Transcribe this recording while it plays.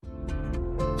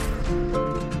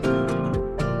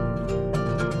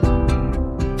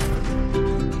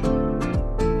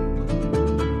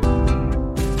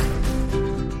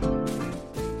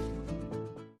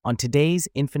On today's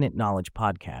Infinite Knowledge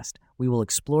podcast, we will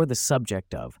explore the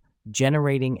subject of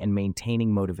generating and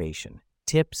maintaining motivation,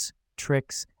 tips,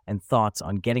 tricks, and thoughts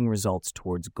on getting results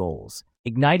towards goals.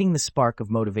 Igniting the spark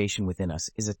of motivation within us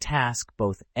is a task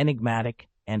both enigmatic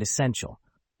and essential,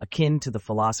 akin to the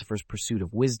philosopher's pursuit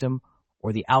of wisdom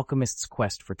or the alchemist's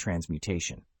quest for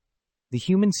transmutation. The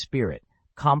human spirit,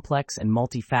 complex and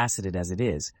multifaceted as it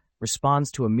is,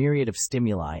 responds to a myriad of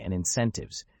stimuli and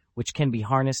incentives, which can be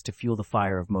harnessed to fuel the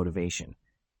fire of motivation.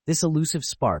 This elusive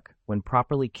spark, when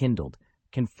properly kindled,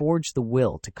 can forge the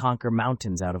will to conquer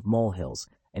mountains out of molehills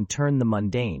and turn the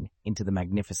mundane into the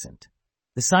magnificent.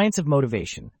 The science of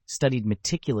motivation, studied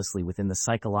meticulously within the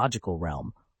psychological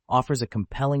realm, offers a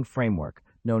compelling framework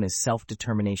known as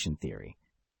self-determination theory.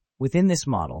 Within this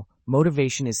model,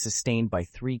 motivation is sustained by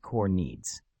three core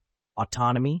needs: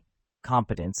 autonomy,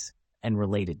 competence, and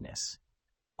relatedness.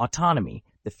 Autonomy,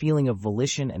 the feeling of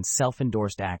volition and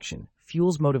self-endorsed action,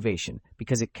 fuels motivation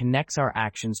because it connects our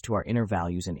actions to our inner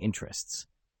values and interests.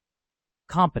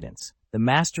 Competence, the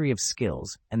mastery of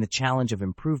skills and the challenge of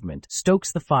improvement,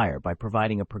 stokes the fire by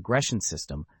providing a progression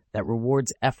system that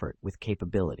rewards effort with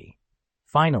capability.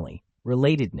 Finally,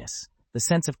 relatedness, the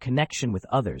sense of connection with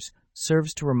others,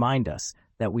 serves to remind us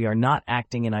that we are not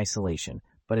acting in isolation,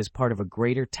 but as part of a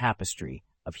greater tapestry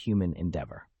of human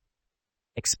endeavor.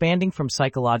 Expanding from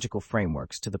psychological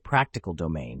frameworks to the practical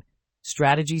domain,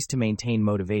 strategies to maintain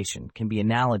motivation can be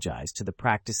analogized to the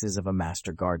practices of a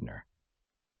master gardener.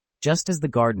 Just as the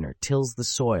gardener tills the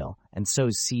soil and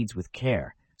sows seeds with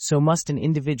care, so must an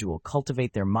individual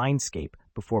cultivate their mindscape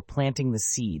before planting the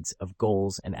seeds of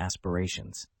goals and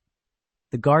aspirations.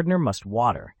 The gardener must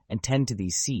water and tend to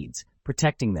these seeds,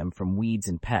 protecting them from weeds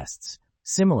and pests.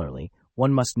 Similarly,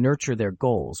 one must nurture their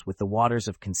goals with the waters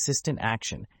of consistent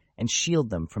action and shield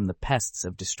them from the pests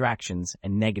of distractions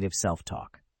and negative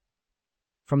self-talk.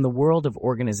 From the world of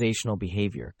organizational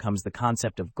behavior comes the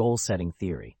concept of goal-setting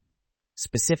theory.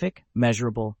 Specific,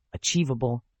 measurable,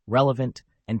 achievable, relevant,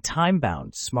 and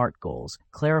time-bound SMART goals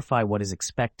clarify what is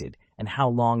expected and how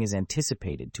long is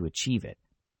anticipated to achieve it,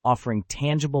 offering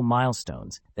tangible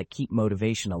milestones that keep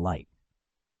motivation alight.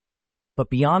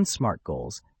 But beyond SMART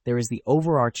goals, there is the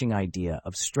overarching idea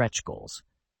of stretch goals,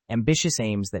 ambitious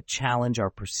aims that challenge our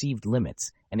perceived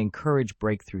limits and encourage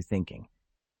breakthrough thinking.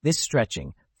 This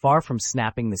stretching, far from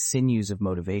snapping the sinews of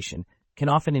motivation, can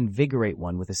often invigorate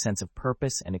one with a sense of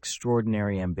purpose and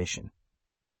extraordinary ambition.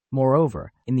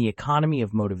 Moreover, in the economy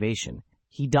of motivation,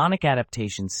 hedonic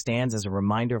adaptation stands as a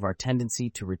reminder of our tendency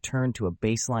to return to a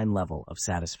baseline level of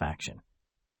satisfaction.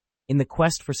 In the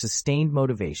quest for sustained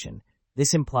motivation,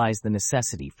 this implies the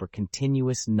necessity for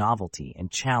continuous novelty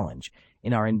and challenge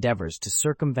in our endeavors to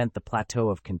circumvent the plateau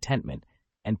of contentment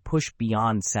and push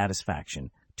beyond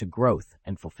satisfaction to growth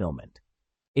and fulfillment.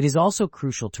 It is also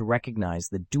crucial to recognize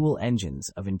the dual engines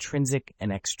of intrinsic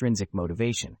and extrinsic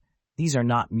motivation. These are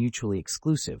not mutually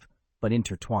exclusive, but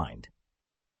intertwined.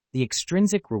 The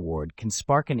extrinsic reward can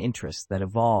spark an interest that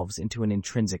evolves into an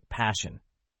intrinsic passion.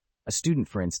 A student,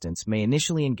 for instance, may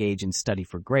initially engage in study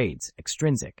for grades,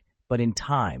 extrinsic, but in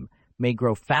time may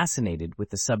grow fascinated with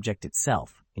the subject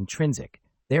itself, intrinsic,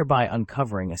 thereby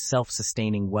uncovering a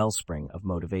self-sustaining wellspring of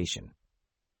motivation.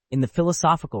 In the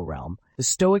philosophical realm, the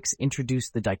Stoics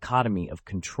introduced the dichotomy of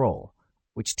control,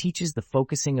 which teaches the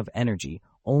focusing of energy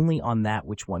only on that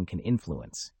which one can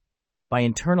influence. By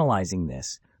internalizing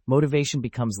this, motivation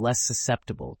becomes less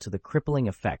susceptible to the crippling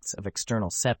effects of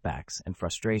external setbacks and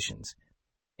frustrations.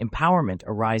 Empowerment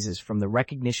arises from the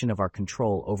recognition of our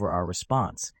control over our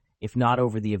response, if not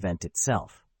over the event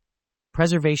itself.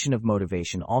 Preservation of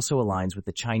motivation also aligns with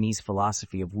the Chinese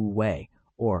philosophy of Wu Wei,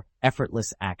 or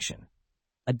effortless action.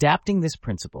 Adapting this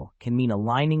principle can mean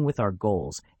aligning with our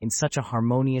goals in such a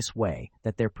harmonious way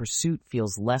that their pursuit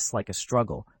feels less like a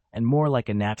struggle and more like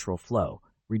a natural flow,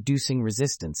 reducing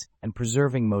resistance and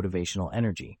preserving motivational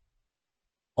energy.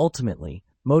 Ultimately,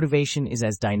 motivation is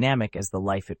as dynamic as the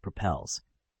life it propels.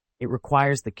 It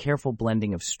requires the careful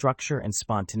blending of structure and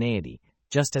spontaneity,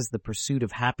 just as the pursuit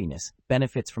of happiness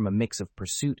benefits from a mix of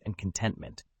pursuit and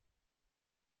contentment.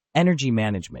 Energy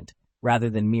management, rather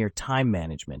than mere time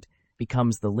management,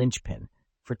 becomes the linchpin,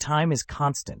 for time is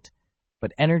constant,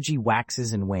 but energy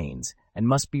waxes and wanes and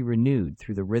must be renewed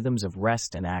through the rhythms of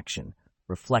rest and action,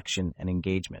 reflection and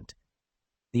engagement.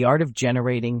 The art of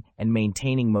generating and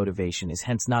maintaining motivation is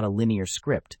hence not a linear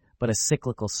script, but a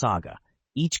cyclical saga,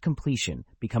 each completion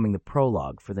becoming the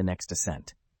prologue for the next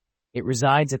ascent. It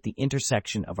resides at the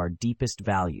intersection of our deepest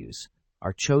values,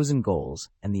 our chosen goals,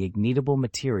 and the ignitable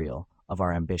material of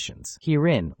our ambitions.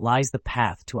 Herein lies the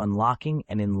path to unlocking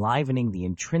and enlivening the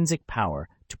intrinsic power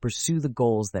to pursue the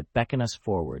goals that beckon us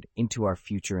forward into our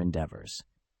future endeavors.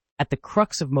 At the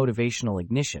crux of motivational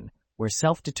ignition, where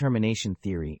self-determination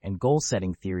theory and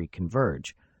goal-setting theory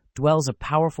converge, dwells a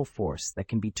powerful force that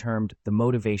can be termed the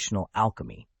motivational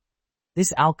alchemy.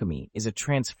 This alchemy is a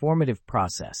transformative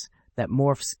process that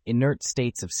morphs inert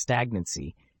states of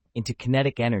stagnancy into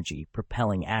kinetic energy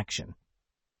propelling action.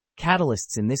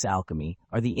 Catalysts in this alchemy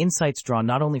are the insights drawn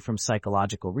not only from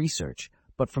psychological research,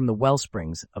 but from the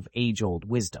wellsprings of age-old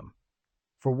wisdom.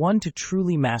 For one to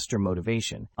truly master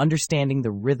motivation, understanding the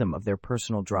rhythm of their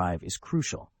personal drive is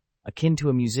crucial, akin to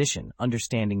a musician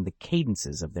understanding the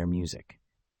cadences of their music.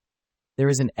 There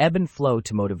is an ebb and flow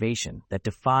to motivation that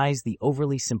defies the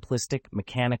overly simplistic,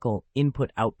 mechanical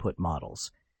input-output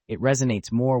models. It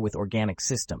resonates more with organic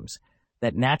systems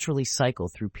that naturally cycle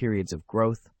through periods of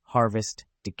growth, harvest,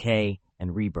 decay,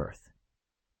 and rebirth.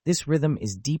 This rhythm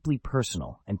is deeply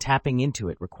personal, and tapping into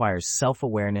it requires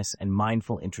self-awareness and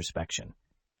mindful introspection.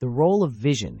 The role of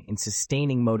vision in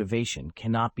sustaining motivation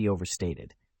cannot be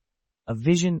overstated. A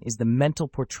vision is the mental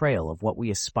portrayal of what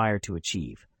we aspire to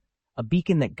achieve, a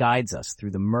beacon that guides us through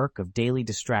the murk of daily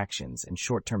distractions and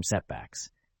short-term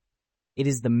setbacks. It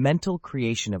is the mental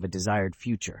creation of a desired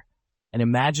future, an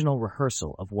imaginal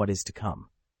rehearsal of what is to come.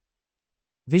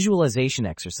 Visualization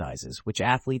exercises, which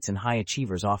athletes and high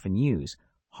achievers often use,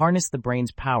 harness the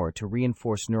brain's power to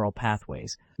reinforce neural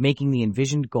pathways, making the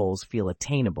envisioned goals feel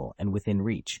attainable and within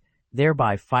reach,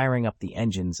 thereby firing up the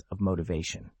engines of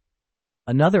motivation.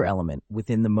 Another element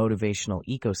within the motivational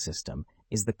ecosystem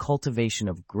is the cultivation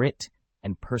of grit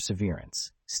and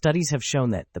perseverance. Studies have shown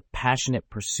that the passionate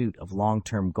pursuit of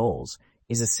long-term goals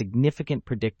is a significant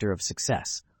predictor of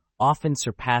success, often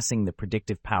surpassing the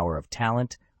predictive power of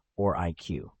talent or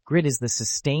IQ. Grit is the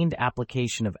sustained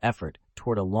application of effort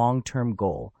toward a long-term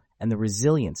goal and the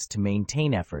resilience to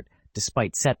maintain effort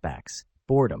despite setbacks,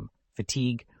 boredom,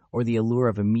 fatigue, or the allure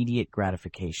of immediate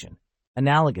gratification.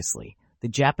 Analogously, the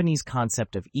Japanese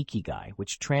concept of Ikigai,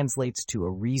 which translates to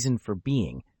a reason for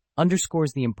being,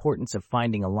 underscores the importance of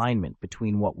finding alignment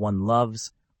between what one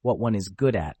loves, what one is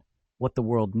good at, what the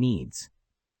world needs,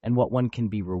 and what one can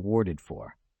be rewarded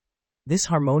for. This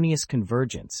harmonious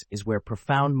convergence is where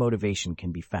profound motivation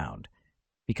can be found,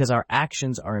 because our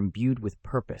actions are imbued with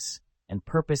purpose, and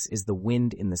purpose is the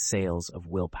wind in the sails of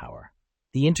willpower.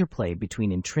 The interplay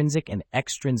between intrinsic and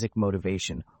extrinsic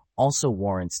motivation also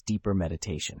warrants deeper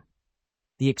meditation.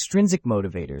 The extrinsic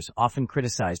motivators, often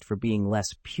criticized for being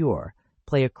less pure,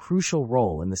 play a crucial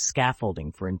role in the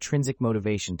scaffolding for intrinsic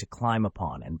motivation to climb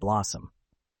upon and blossom.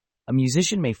 A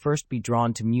musician may first be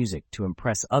drawn to music to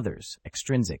impress others,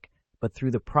 extrinsic, but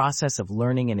through the process of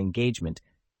learning and engagement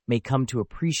may come to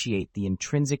appreciate the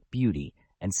intrinsic beauty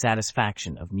and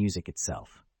satisfaction of music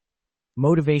itself.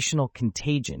 Motivational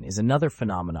contagion is another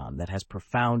phenomenon that has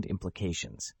profound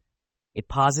implications. It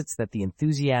posits that the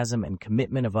enthusiasm and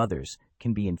commitment of others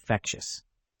can be infectious.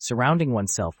 Surrounding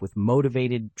oneself with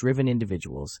motivated, driven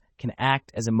individuals can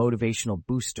act as a motivational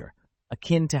booster,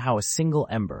 akin to how a single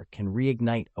ember can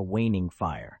reignite a waning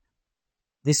fire.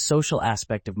 This social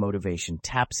aspect of motivation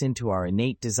taps into our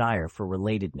innate desire for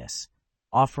relatedness,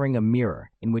 offering a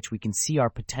mirror in which we can see our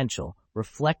potential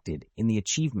reflected in the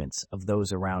achievements of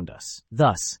those around us.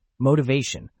 Thus,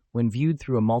 motivation, when viewed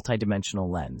through a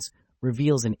multidimensional lens,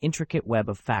 reveals an intricate web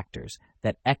of factors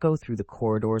that echo through the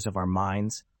corridors of our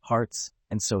minds, hearts,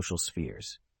 and social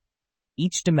spheres.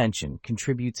 Each dimension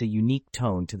contributes a unique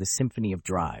tone to the symphony of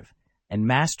drive, and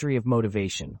mastery of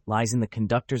motivation lies in the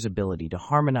conductor's ability to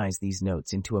harmonize these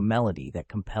notes into a melody that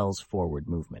compels forward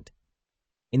movement.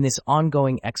 In this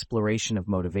ongoing exploration of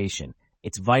motivation,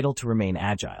 it's vital to remain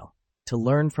agile, to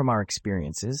learn from our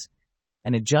experiences,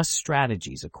 and adjust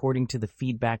strategies according to the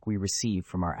feedback we receive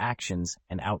from our actions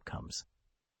and outcomes.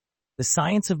 The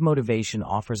science of motivation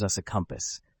offers us a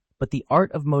compass, but the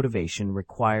art of motivation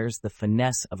requires the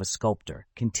finesse of a sculptor,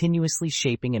 continuously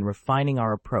shaping and refining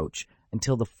our approach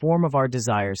until the form of our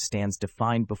desires stands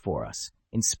defined before us,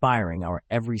 inspiring our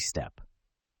every step.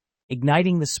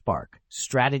 Igniting the spark,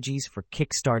 strategies for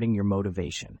kickstarting your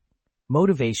motivation.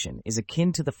 Motivation is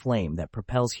akin to the flame that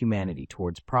propels humanity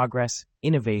towards progress,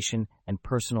 innovation, and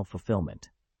personal fulfillment.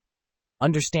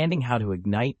 Understanding how to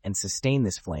ignite and sustain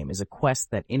this flame is a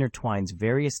quest that intertwines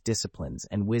various disciplines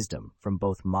and wisdom from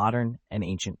both modern and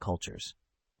ancient cultures.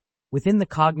 Within the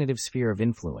cognitive sphere of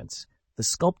influence, the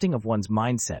sculpting of one's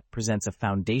mindset presents a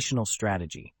foundational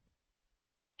strategy.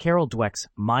 Carol Dweck's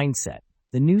Mindset,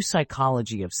 The New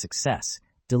Psychology of Success,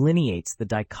 delineates the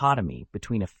dichotomy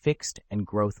between a fixed and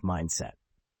growth mindset.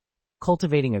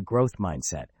 Cultivating a growth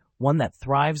mindset, one that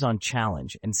thrives on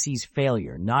challenge and sees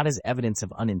failure not as evidence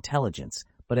of unintelligence,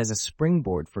 but as a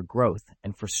springboard for growth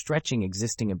and for stretching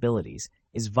existing abilities,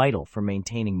 is vital for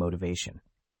maintaining motivation.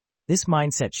 This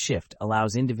mindset shift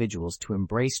allows individuals to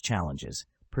embrace challenges,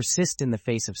 persist in the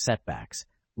face of setbacks,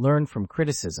 learn from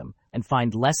criticism, and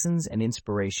find lessons and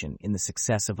inspiration in the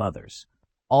success of others,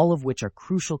 all of which are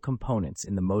crucial components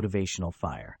in the motivational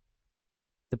fire.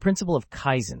 The principle of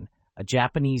Kaizen, a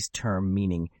Japanese term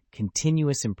meaning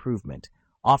continuous improvement,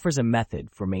 offers a method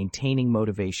for maintaining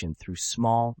motivation through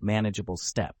small, manageable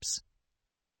steps.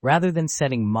 Rather than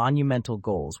setting monumental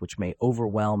goals which may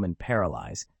overwhelm and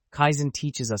paralyze, Kaizen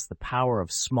teaches us the power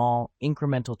of small,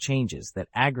 incremental changes that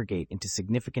aggregate into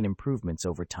significant improvements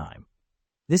over time.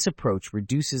 This approach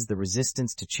reduces the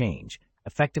resistance to change,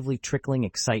 effectively trickling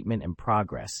excitement and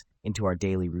progress into our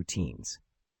daily routines.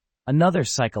 Another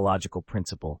psychological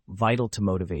principle vital to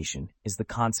motivation is the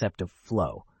concept of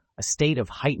flow, a state of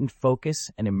heightened focus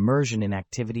and immersion in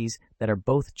activities that are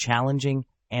both challenging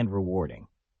and rewarding.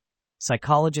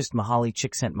 Psychologist Mihaly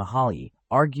Csikszentmihalyi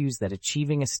argues that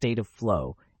achieving a state of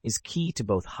flow is key to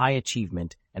both high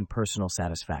achievement and personal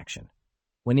satisfaction.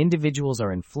 When individuals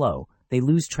are in flow, they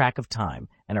lose track of time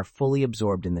and are fully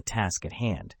absorbed in the task at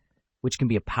hand, which can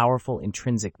be a powerful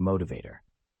intrinsic motivator.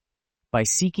 By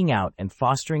seeking out and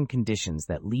fostering conditions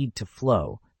that lead to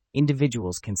flow,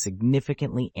 individuals can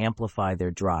significantly amplify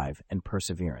their drive and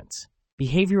perseverance.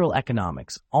 Behavioral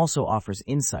economics also offers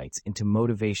insights into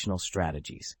motivational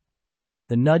strategies.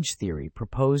 The nudge theory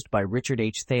proposed by Richard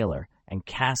H. Thaler and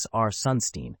Cass R.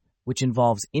 Sunstein, which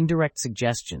involves indirect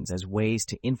suggestions as ways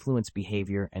to influence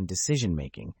behavior and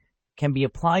decision-making, can be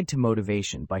applied to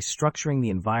motivation by structuring the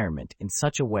environment in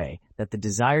such a way that the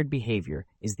desired behavior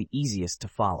is the easiest to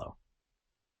follow.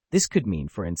 This could mean,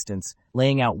 for instance,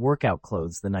 laying out workout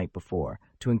clothes the night before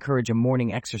to encourage a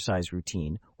morning exercise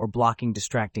routine or blocking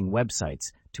distracting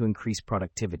websites to increase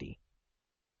productivity.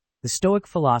 The Stoic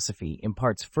philosophy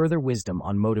imparts further wisdom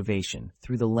on motivation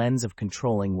through the lens of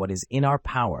controlling what is in our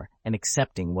power and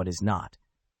accepting what is not.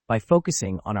 By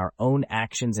focusing on our own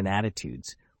actions and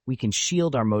attitudes, we can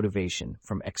shield our motivation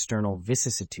from external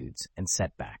vicissitudes and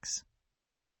setbacks.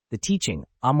 The teaching,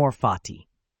 amor fati,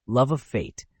 love of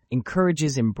fate,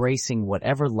 encourages embracing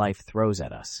whatever life throws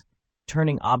at us,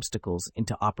 turning obstacles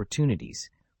into opportunities,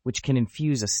 which can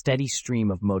infuse a steady stream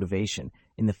of motivation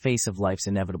in the face of life's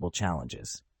inevitable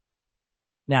challenges.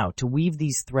 Now, to weave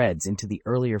these threads into the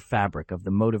earlier fabric of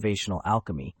the motivational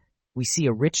alchemy, we see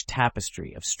a rich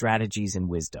tapestry of strategies and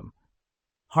wisdom.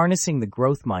 Harnessing the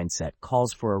growth mindset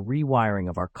calls for a rewiring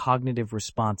of our cognitive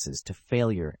responses to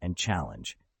failure and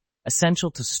challenge,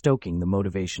 essential to stoking the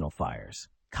motivational fires.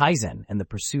 Kaizen and the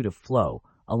pursuit of flow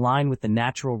align with the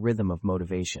natural rhythm of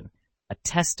motivation, a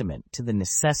testament to the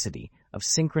necessity of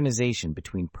synchronization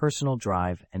between personal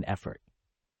drive and effort.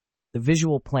 The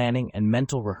visual planning and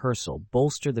mental rehearsal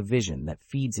bolster the vision that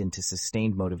feeds into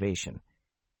sustained motivation.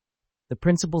 The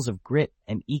principles of grit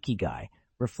and Ikigai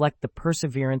reflect the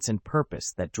perseverance and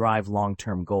purpose that drive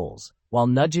long-term goals, while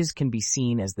nudges can be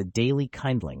seen as the daily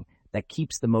kindling that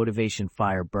keeps the motivation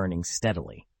fire burning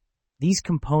steadily. These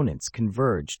components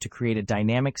converge to create a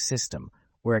dynamic system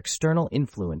where external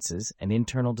influences and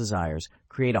internal desires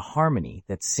create a harmony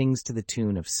that sings to the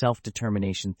tune of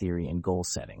self-determination theory and goal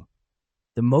setting.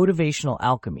 The motivational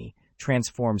alchemy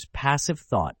transforms passive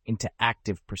thought into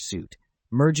active pursuit,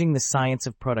 merging the science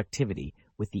of productivity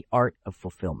with the art of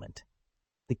fulfillment.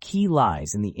 The key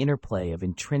lies in the interplay of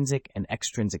intrinsic and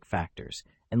extrinsic factors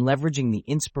and leveraging the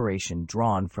inspiration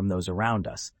drawn from those around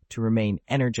us to remain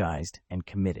energized and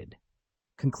committed.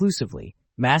 Conclusively,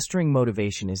 mastering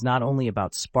motivation is not only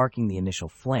about sparking the initial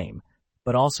flame,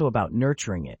 but also about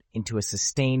nurturing it into a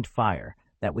sustained fire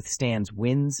that withstands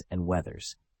winds and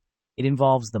weathers. It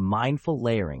involves the mindful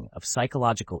layering of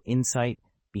psychological insight,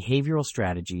 behavioral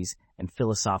strategies, and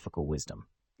philosophical wisdom.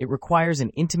 It requires an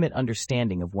intimate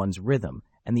understanding of one's rhythm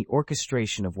and the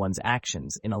orchestration of one's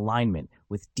actions in alignment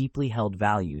with deeply held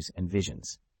values and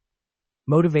visions.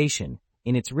 Motivation,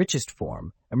 in its richest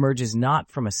form, emerges not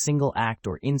from a single act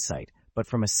or insight, but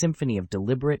from a symphony of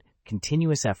deliberate,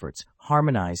 continuous efforts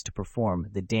harmonized to perform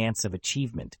the dance of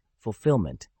achievement,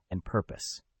 fulfillment, and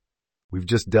purpose. We've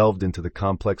just delved into the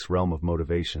complex realm of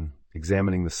motivation,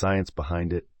 examining the science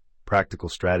behind it, practical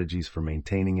strategies for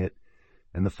maintaining it,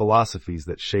 and the philosophies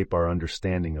that shape our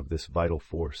understanding of this vital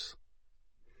force.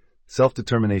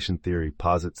 Self-determination theory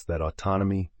posits that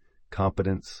autonomy,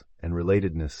 competence, and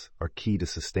relatedness are key to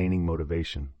sustaining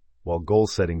motivation, while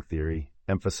goal-setting theory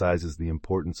emphasizes the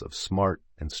importance of SMART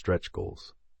and stretch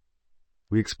goals.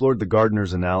 We explored the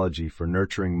gardener's analogy for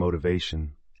nurturing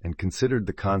motivation and considered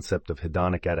the concept of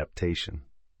hedonic adaptation,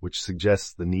 which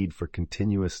suggests the need for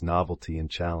continuous novelty and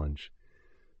challenge.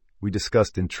 We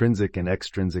discussed intrinsic and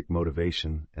extrinsic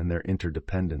motivation and their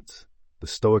interdependence, the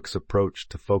Stoics' approach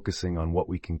to focusing on what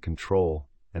we can control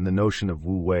and the notion of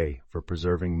Wu Wei for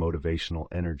preserving motivational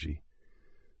energy.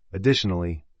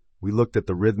 Additionally, we looked at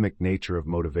the rhythmic nature of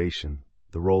motivation,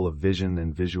 the role of vision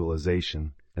and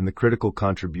visualization, and the critical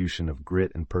contribution of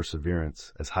grit and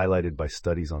perseverance as highlighted by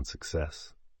studies on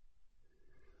success.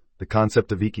 The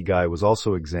concept of Ikigai was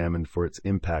also examined for its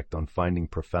impact on finding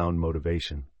profound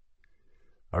motivation.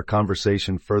 Our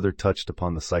conversation further touched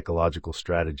upon the psychological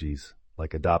strategies,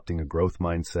 like adopting a growth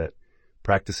mindset,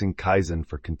 practicing Kaizen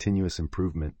for continuous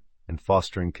improvement, and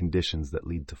fostering conditions that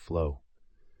lead to flow.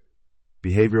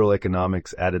 Behavioral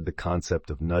economics added the concept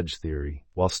of nudge theory,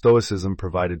 while Stoicism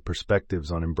provided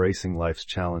perspectives on embracing life's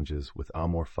challenges with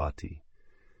amor fati.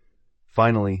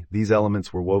 Finally, these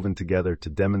elements were woven together to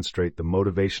demonstrate the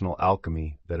motivational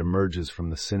alchemy that emerges from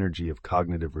the synergy of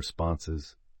cognitive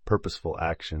responses, purposeful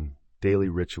action, daily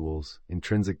rituals,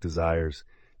 intrinsic desires,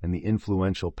 and the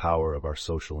influential power of our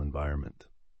social environment.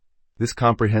 This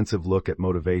comprehensive look at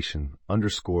motivation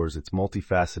underscores its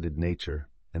multifaceted nature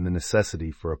and the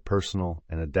necessity for a personal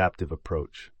and adaptive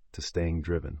approach to staying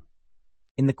driven.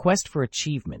 In the quest for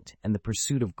achievement and the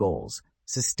pursuit of goals,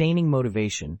 sustaining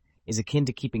motivation is akin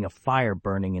to keeping a fire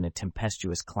burning in a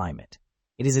tempestuous climate.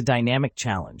 It is a dynamic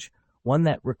challenge, one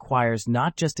that requires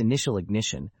not just initial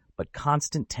ignition, but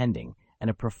constant tending and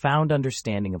a profound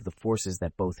understanding of the forces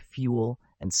that both fuel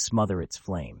and smother its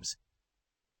flames.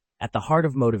 At the heart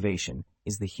of motivation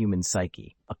is the human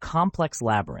psyche, a complex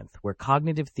labyrinth where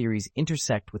cognitive theories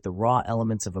intersect with the raw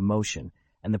elements of emotion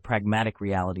and the pragmatic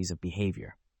realities of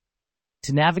behavior.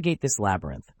 To navigate this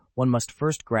labyrinth, one must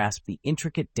first grasp the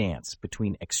intricate dance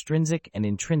between extrinsic and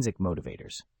intrinsic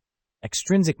motivators.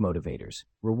 Extrinsic motivators,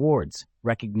 rewards,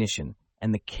 recognition,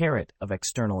 and the carrot of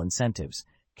external incentives,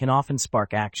 can often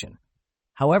spark action.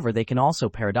 However, they can also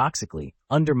paradoxically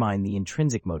undermine the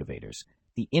intrinsic motivators,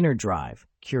 the inner drive,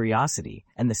 curiosity,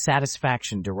 and the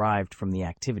satisfaction derived from the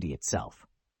activity itself,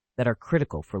 that are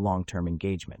critical for long-term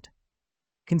engagement.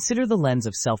 Consider the lens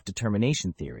of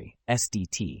self-determination theory,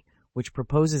 SDT, which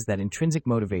proposes that intrinsic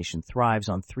motivation thrives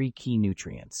on three key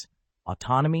nutrients: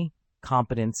 autonomy,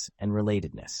 competence, and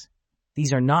relatedness.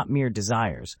 These are not mere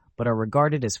desires, but are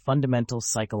regarded as fundamental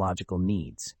psychological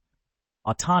needs.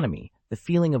 Autonomy, the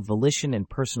feeling of volition and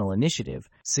personal initiative,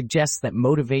 suggests that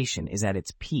motivation is at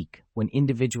its peak when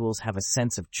individuals have a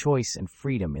sense of choice and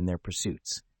freedom in their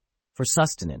pursuits. For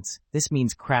sustenance, this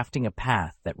means crafting a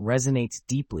path that resonates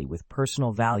deeply with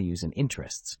personal values and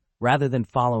interests, rather than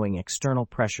following external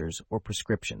pressures or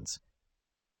prescriptions.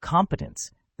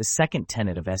 Competence, the second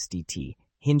tenet of SDT,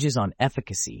 hinges on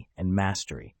efficacy and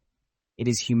mastery. It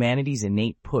is humanity's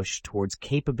innate push towards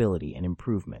capability and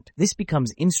improvement. This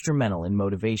becomes instrumental in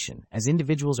motivation, as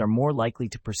individuals are more likely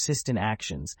to persist in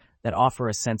actions that offer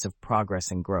a sense of progress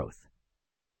and growth.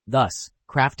 Thus,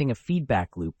 crafting a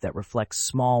feedback loop that reflects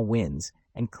small wins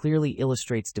and clearly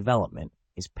illustrates development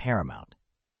is paramount.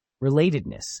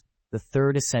 Relatedness, the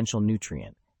third essential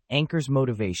nutrient, anchors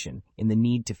motivation in the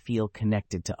need to feel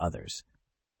connected to others.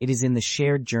 It is in the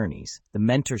shared journeys, the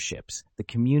mentorships, the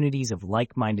communities of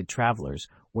like-minded travelers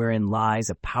wherein lies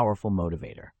a powerful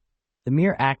motivator. The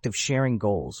mere act of sharing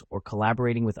goals or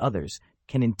collaborating with others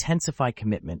can intensify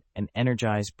commitment and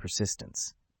energize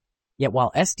persistence. Yet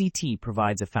while SDT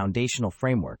provides a foundational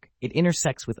framework, it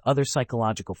intersects with other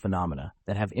psychological phenomena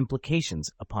that have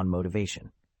implications upon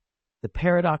motivation. The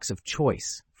paradox of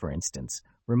choice, for instance,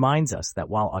 reminds us that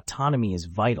while autonomy is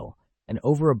vital, an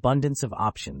overabundance of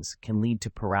options can lead to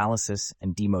paralysis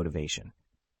and demotivation.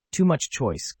 Too much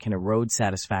choice can erode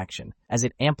satisfaction, as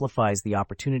it amplifies the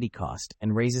opportunity cost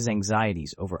and raises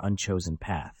anxieties over unchosen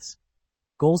paths.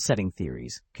 Goal-setting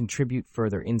theories contribute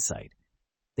further insight.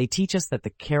 They teach us that the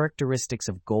characteristics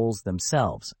of goals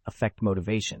themselves affect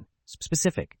motivation.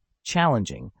 Specific,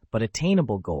 challenging, but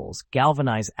attainable goals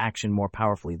galvanize action more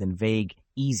powerfully than vague,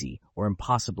 easy, or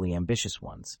impossibly ambitious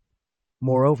ones.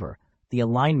 Moreover, the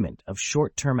alignment of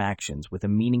short-term actions with a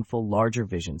meaningful, larger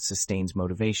vision sustains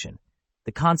motivation.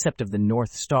 The concept of the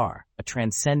North Star, a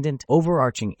transcendent,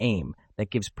 overarching aim that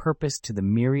gives purpose to the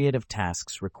myriad of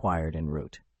tasks required en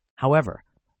route. However,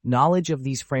 knowledge of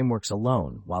these frameworks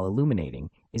alone, while illuminating,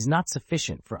 is not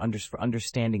sufficient for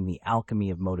understanding the alchemy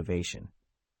of motivation.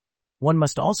 One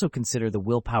must also consider the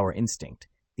willpower instinct,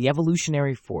 the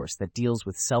evolutionary force that deals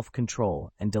with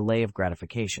self-control and delay of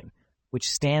gratification, which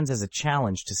stands as a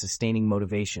challenge to sustaining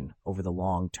motivation over the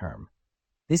long term.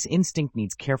 This instinct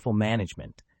needs careful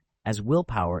management, as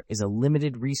willpower is a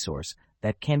limited resource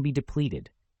that can be depleted,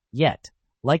 yet,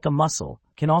 like a muscle,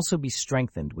 can also be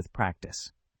strengthened with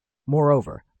practice.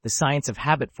 Moreover, the science of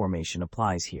habit formation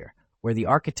applies here, where the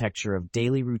architecture of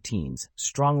daily routines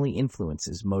strongly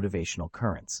influences motivational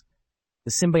currents.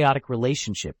 The symbiotic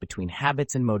relationship between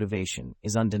habits and motivation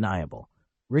is undeniable.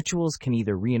 Rituals can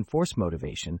either reinforce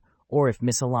motivation or, if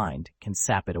misaligned, can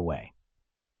sap it away.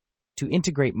 To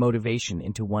integrate motivation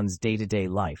into one's day-to-day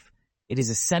life, it is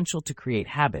essential to create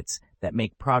habits that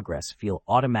make progress feel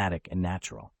automatic and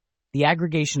natural. The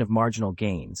aggregation of marginal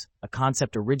gains, a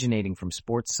concept originating from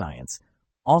sports science,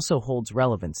 also holds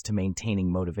relevance to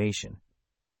maintaining motivation.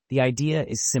 The idea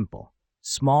is simple.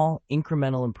 Small,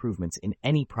 incremental improvements in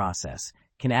any process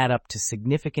can add up to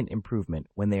significant improvement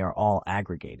when they are all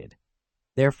aggregated.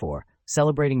 Therefore,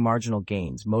 celebrating marginal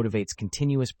gains motivates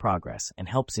continuous progress and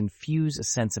helps infuse a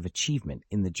sense of achievement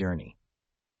in the journey.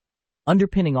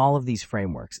 Underpinning all of these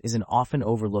frameworks is an often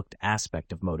overlooked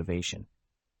aspect of motivation: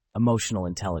 emotional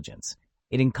intelligence.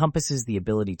 It encompasses the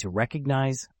ability to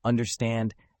recognize,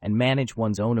 understand, and manage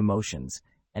one's own emotions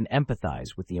and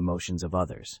empathize with the emotions of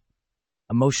others.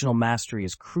 Emotional mastery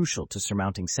is crucial to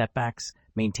surmounting setbacks,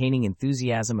 maintaining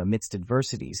enthusiasm amidst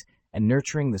adversities, and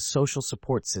nurturing the social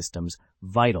support systems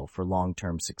vital for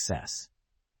long-term success.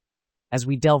 As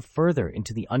we delve further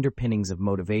into the underpinnings of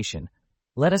motivation,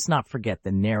 let us not forget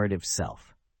the narrative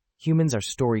self. Humans are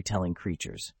storytelling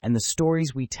creatures, and the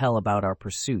stories we tell about our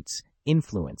pursuits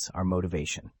influence our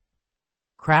motivation.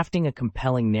 Crafting a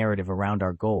compelling narrative around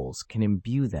our goals can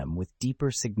imbue them with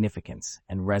deeper significance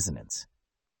and resonance.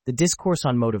 The discourse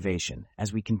on motivation,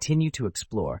 as we continue to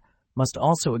explore, must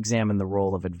also examine the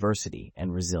role of adversity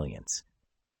and resilience.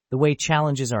 The way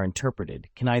challenges are interpreted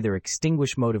can either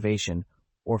extinguish motivation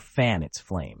or fan its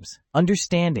flames.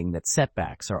 Understanding that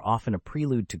setbacks are often a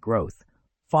prelude to growth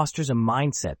fosters a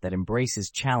mindset that embraces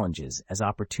challenges as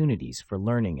opportunities for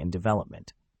learning and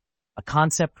development, a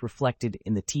concept reflected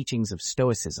in the teachings of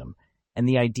Stoicism and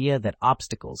the idea that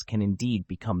obstacles can indeed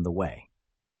become the way.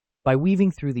 By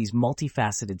weaving through these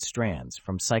multifaceted strands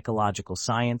from psychological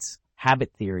science,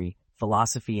 habit theory,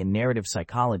 philosophy, and narrative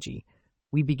psychology,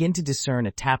 we begin to discern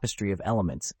a tapestry of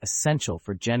elements essential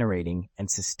for generating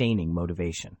and sustaining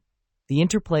motivation. The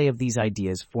interplay of these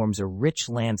ideas forms a rich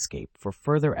landscape for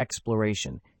further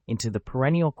exploration into the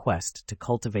perennial quest to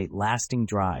cultivate lasting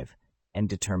drive and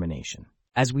determination.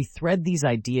 As we thread these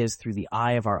ideas through the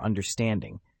eye of our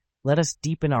understanding, let us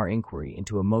deepen our inquiry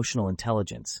into emotional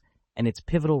intelligence and its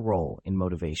pivotal role in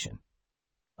motivation.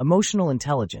 Emotional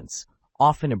intelligence,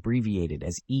 often abbreviated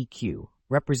as EQ,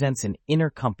 represents an inner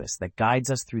compass that guides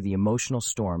us through the emotional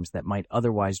storms that might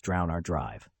otherwise drown our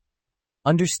drive.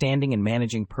 Understanding and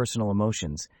managing personal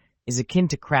emotions is akin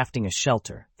to crafting a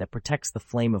shelter that protects the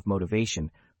flame of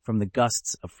motivation from the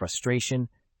gusts of frustration,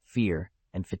 fear,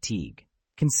 and fatigue.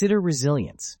 Consider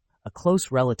resilience, a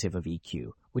close relative of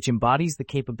EQ, which embodies the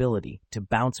capability to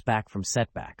bounce back from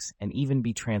setbacks and even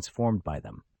be transformed by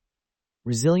them.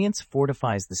 Resilience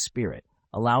fortifies the spirit,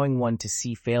 allowing one to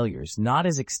see failures not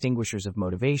as extinguishers of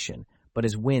motivation, but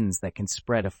as winds that can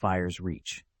spread a fire's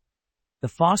reach. The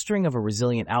fostering of a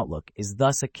resilient outlook is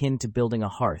thus akin to building a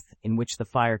hearth in which the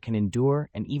fire can endure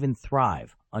and even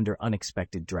thrive under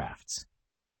unexpected drafts.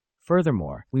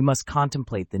 Furthermore, we must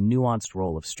contemplate the nuanced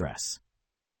role of stress.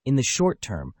 In the short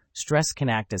term, stress can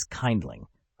act as kindling,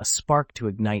 a spark to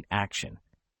ignite action.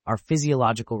 Our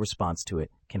physiological response to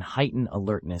it can heighten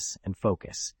alertness and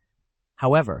focus.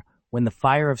 However, when the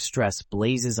fire of stress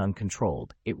blazes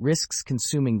uncontrolled, it risks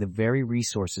consuming the very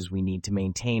resources we need to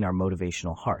maintain our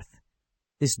motivational hearth.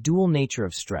 This dual nature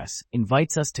of stress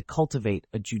invites us to cultivate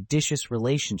a judicious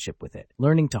relationship with it,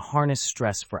 learning to harness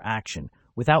stress for action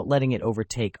without letting it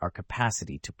overtake our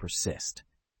capacity to persist.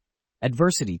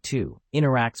 Adversity, too,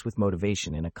 interacts with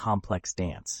motivation in a complex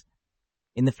dance.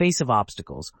 In the face of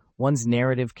obstacles, one's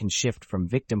narrative can shift from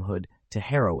victimhood to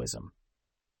heroism.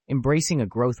 Embracing a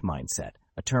growth mindset,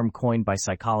 a term coined by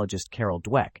psychologist Carol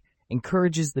Dweck,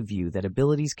 encourages the view that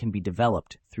abilities can be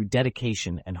developed through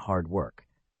dedication and hard work.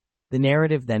 The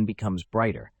narrative then becomes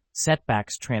brighter,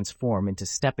 setbacks transform into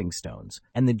stepping stones,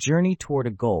 and the journey toward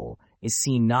a goal is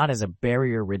seen not as a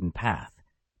barrier-ridden path,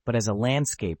 but as a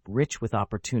landscape rich with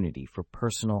opportunity for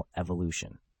personal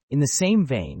evolution. In the same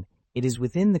vein, it is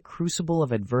within the crucible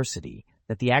of adversity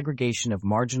that the aggregation of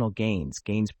marginal gains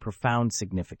gains profound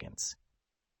significance.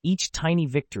 Each tiny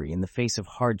victory in the face of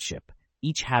hardship,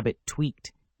 each habit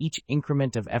tweaked, each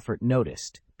increment of effort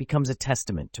noticed, becomes a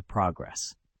testament to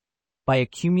progress. By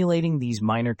accumulating these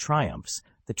minor triumphs,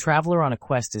 the traveler on a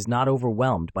quest is not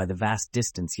overwhelmed by the vast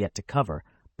distance yet to cover,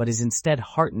 but is instead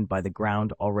heartened by the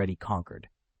ground already conquered.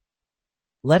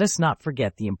 Let us not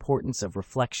forget the importance of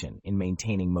reflection in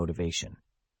maintaining motivation.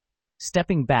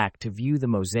 Stepping back to view the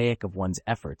mosaic of one's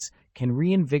efforts can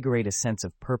reinvigorate a sense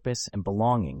of purpose and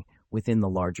belonging within the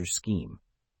larger scheme.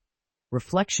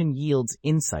 Reflection yields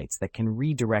insights that can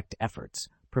redirect efforts,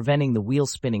 preventing the wheel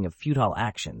spinning of futile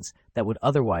actions that would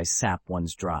otherwise sap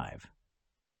one's drive.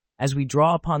 As we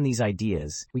draw upon these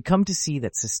ideas, we come to see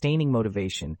that sustaining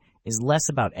motivation is less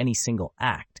about any single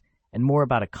act and more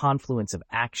about a confluence of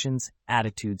actions,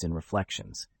 attitudes, and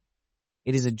reflections.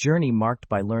 It is a journey marked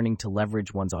by learning to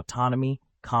leverage one's autonomy,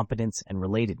 competence, and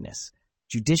relatedness,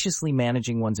 judiciously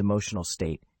managing one's emotional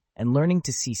state, and learning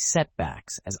to see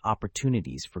setbacks as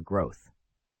opportunities for growth.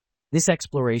 This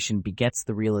exploration begets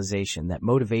the realization that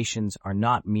motivations are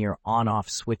not mere on-off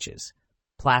switches,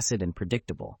 placid and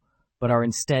predictable, but are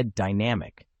instead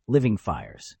dynamic, living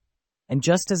fires. And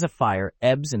just as a fire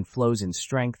ebbs and flows in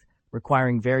strength,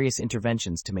 requiring various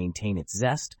interventions to maintain its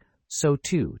zest, so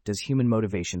too does human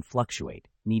motivation fluctuate,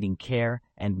 needing care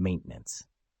and maintenance.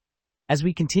 As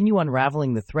we continue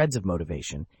unraveling the threads of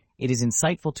motivation, it is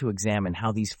insightful to examine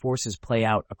how these forces play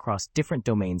out across different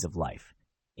domains of life,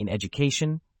 in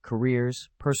education, careers,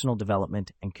 personal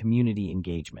development, and community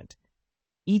engagement.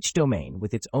 Each domain,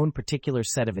 with its own particular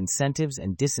set of incentives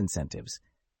and disincentives,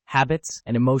 habits,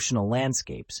 and emotional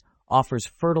landscapes, offers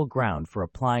fertile ground for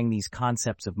applying these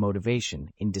concepts of motivation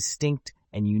in distinct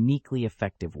and uniquely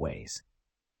effective ways.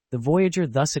 The voyager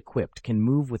thus equipped can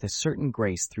move with a certain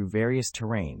grace through various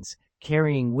terrains,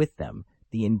 carrying with them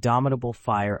the indomitable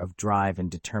fire of drive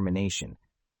and determination,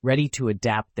 ready to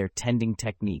adapt their tending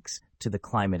techniques to the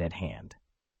climate at hand.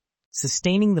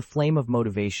 Sustaining the flame of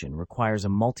motivation requires a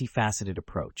multifaceted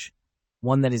approach,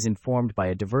 one that is informed by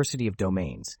a diversity of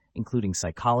domains, including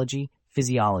psychology,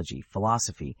 physiology,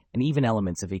 philosophy, and even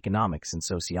elements of economics and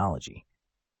sociology.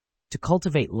 To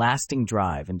cultivate lasting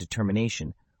drive and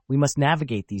determination, we must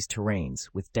navigate these terrains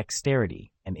with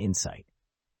dexterity and insight.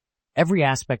 Every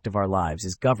aspect of our lives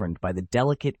is governed by the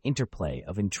delicate interplay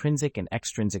of intrinsic and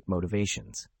extrinsic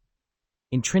motivations.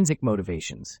 Intrinsic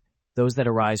motivations, those that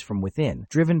arise from within,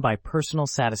 driven by personal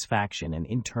satisfaction and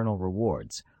internal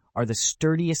rewards, are the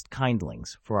sturdiest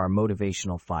kindlings for our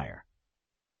motivational fire.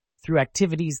 Through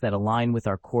activities that align with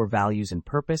our core values and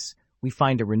purpose, we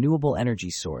find a renewable energy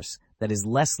source that is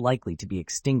less likely to be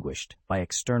extinguished by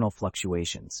external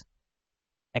fluctuations.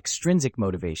 Extrinsic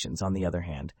motivations, on the other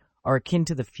hand, are akin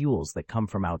to the fuels that come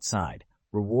from outside,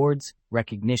 rewards,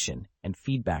 recognition, and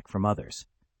feedback from others.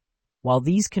 While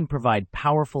these can provide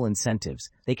powerful incentives,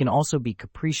 they can also be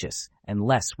capricious and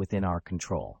less within our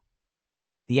control.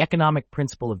 The economic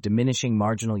principle of diminishing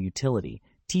marginal utility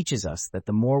teaches us that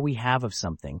the more we have of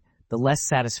something, the less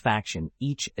satisfaction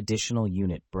each additional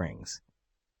unit brings.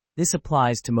 This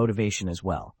applies to motivation as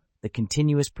well. The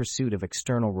continuous pursuit of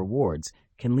external rewards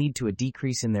can lead to a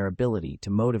decrease in their ability to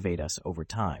motivate us over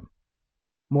time.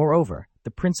 Moreover,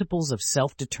 the principles of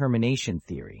self-determination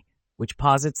theory, which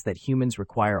posits that humans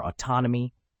require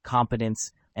autonomy,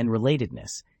 competence, and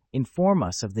relatedness, inform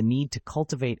us of the need to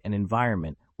cultivate an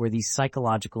environment where these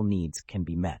psychological needs can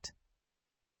be met.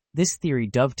 This theory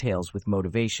dovetails with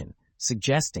motivation,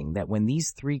 suggesting that when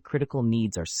these three critical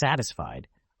needs are satisfied,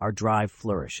 our drive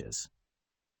flourishes.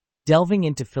 Delving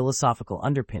into philosophical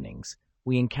underpinnings,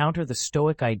 we encounter the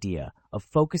Stoic idea of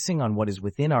focusing on what is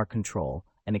within our control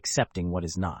and accepting what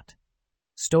is not.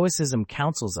 Stoicism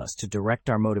counsels us to direct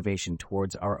our motivation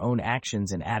towards our own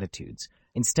actions and attitudes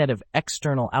instead of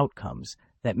external outcomes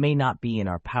that may not be in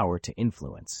our power to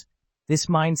influence. This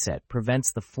mindset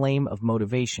prevents the flame of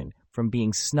motivation from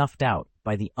being snuffed out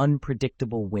by the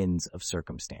unpredictable winds of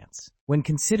circumstance. When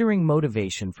considering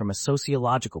motivation from a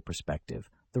sociological perspective,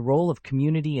 the role of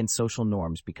community and social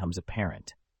norms becomes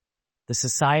apparent. The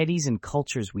societies and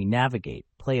cultures we navigate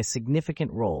play a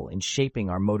significant role in shaping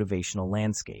our motivational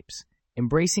landscapes.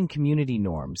 Embracing community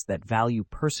norms that value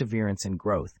perseverance and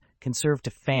growth can serve to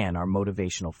fan our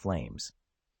motivational flames.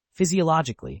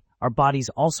 Physiologically, our bodies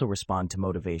also respond to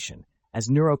motivation, as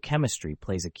neurochemistry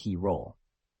plays a key role.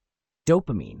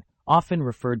 Dopamine, often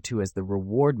referred to as the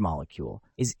reward molecule,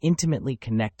 is intimately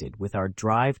connected with our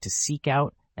drive to seek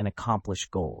out and accomplish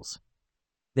goals.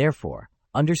 Therefore,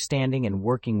 understanding and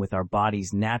working with our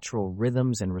body's natural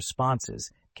rhythms and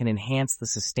responses can enhance the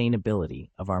sustainability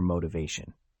of our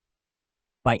motivation.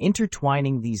 By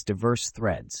intertwining these diverse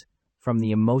threads, from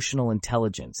the emotional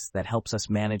intelligence that helps us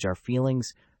manage our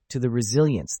feelings to the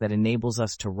resilience that enables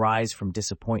us to rise from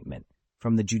disappointment,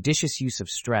 from the judicious use of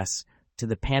stress to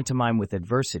the pantomime with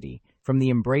adversity, from the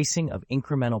embracing of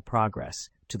incremental progress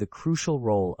to the crucial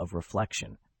role of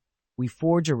reflection, we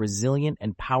forge a resilient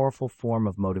and powerful form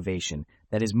of motivation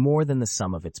that is more than the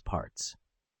sum of its parts.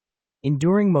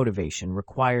 Enduring motivation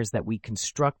requires that we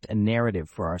construct a narrative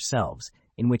for ourselves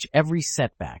in which every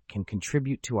setback can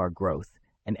contribute to our growth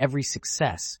and every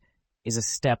success is a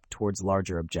step towards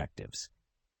larger objectives.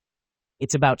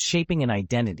 It's about shaping an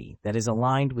identity that is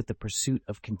aligned with the pursuit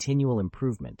of continual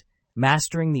improvement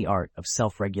mastering the art of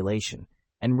self-regulation,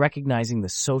 and recognizing the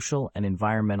social and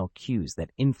environmental cues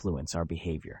that influence our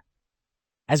behavior.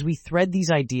 As we thread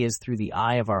these ideas through the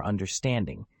eye of our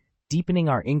understanding, deepening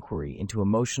our inquiry into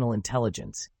emotional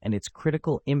intelligence and its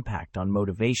critical impact on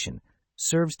motivation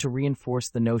serves to reinforce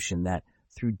the notion that,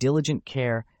 through diligent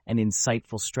care and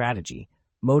insightful strategy,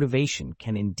 motivation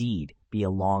can indeed be a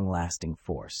long-lasting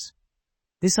force.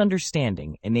 This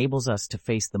understanding enables us to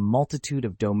face the multitude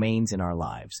of domains in our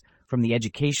lives, from the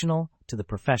educational to the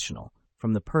professional,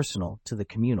 from the personal to the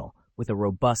communal, with a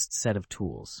robust set of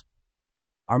tools.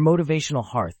 Our motivational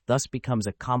hearth thus becomes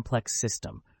a complex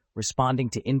system, responding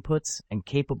to inputs and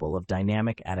capable of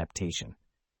dynamic adaptation.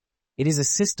 It is a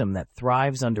system that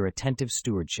thrives under attentive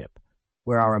stewardship,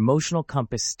 where our emotional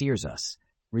compass steers us,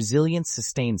 resilience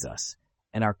sustains us,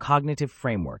 and our cognitive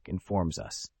framework informs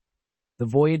us. The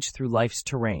voyage through life's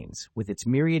terrains, with its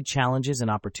myriad challenges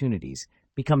and opportunities,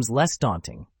 becomes less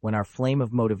daunting when our flame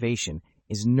of motivation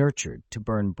is nurtured to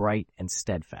burn bright and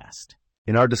steadfast.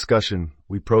 In our discussion,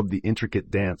 we probe the intricate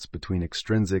dance between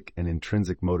extrinsic and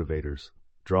intrinsic motivators,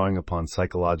 drawing upon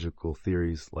psychological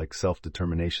theories like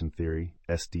self-determination theory,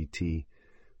 SDT,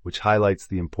 which highlights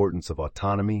the importance of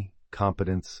autonomy,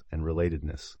 competence, and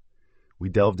relatedness. We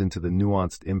delved into the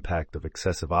nuanced impact of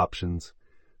excessive options,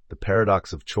 the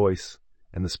paradox of choice,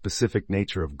 and the specific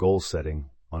nature of goal setting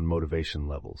on motivation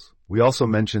levels. We also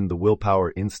mentioned the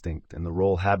willpower instinct and the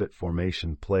role habit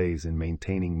formation plays in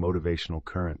maintaining motivational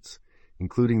currents,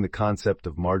 including the concept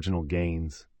of marginal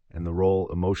gains and the role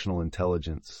emotional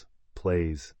intelligence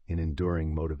plays in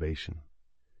enduring motivation.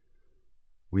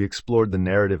 We explored the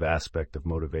narrative aspect of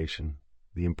motivation,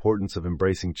 the importance of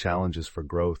embracing challenges for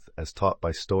growth as taught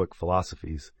by Stoic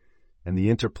philosophies, and the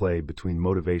interplay between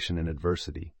motivation and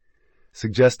adversity,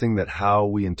 suggesting that how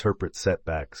we interpret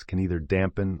setbacks can either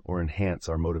dampen or enhance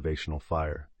our motivational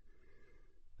fire.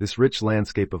 This rich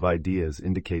landscape of ideas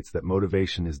indicates that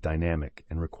motivation is dynamic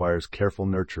and requires careful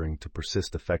nurturing to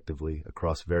persist effectively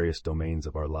across various domains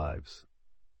of our lives.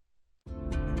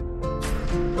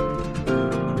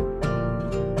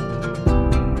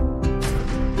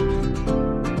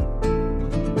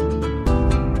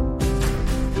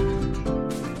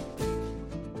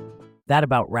 That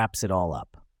about wraps it all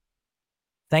up.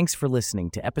 Thanks for listening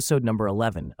to episode number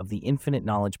 11 of the Infinite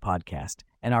Knowledge Podcast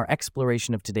and our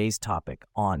exploration of today's topic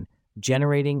on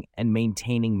generating and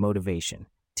maintaining motivation,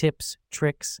 tips,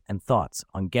 tricks, and thoughts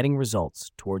on getting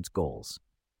results towards goals.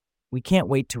 We can't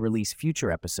wait to release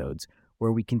future episodes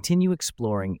where we continue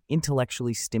exploring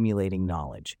intellectually stimulating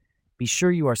knowledge. Be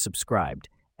sure you are subscribed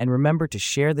and remember to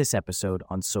share this episode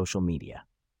on social media.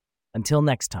 Until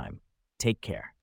next time, take care.